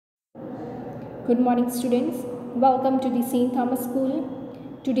Good morning, students. Welcome to the St. Thomas School.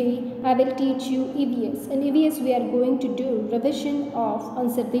 Today I will teach you EVS. In EVS we are going to do revision of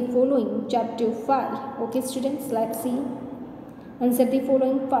Answer the Following Chapter 5. Okay students, let's see. Answer the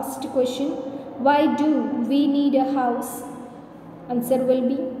following first question. Why do we need a house? Answer will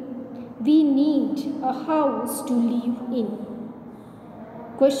be, we need a house to live in.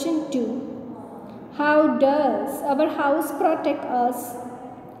 Question 2. How does our house protect us?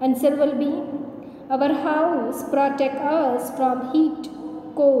 Answer will be, our house protects us from heat,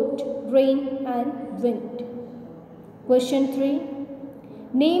 cold, rain and wind. Question 3.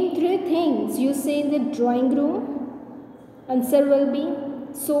 Name 3 things you see in the drawing room. Answer will be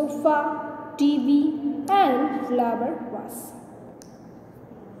sofa, TV and flower vase.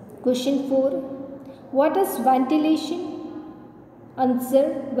 Question 4. What is ventilation?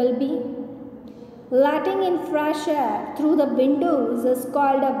 Answer will be, letting in fresh air through the windows is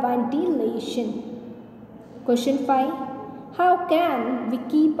called a ventilation. Question 5. How can we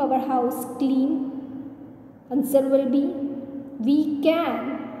keep our house clean? Answer will be, we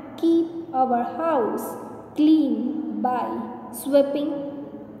can keep our house clean by sweeping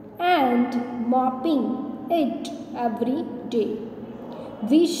and mopping it every day.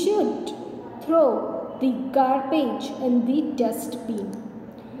 We should throw the garbage in the dustbin.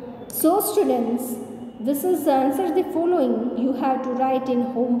 So students, this is the answer the following you have to write in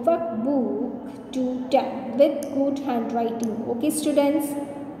homework book 210 with good handwriting. Okay students,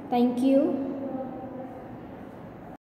 thank you.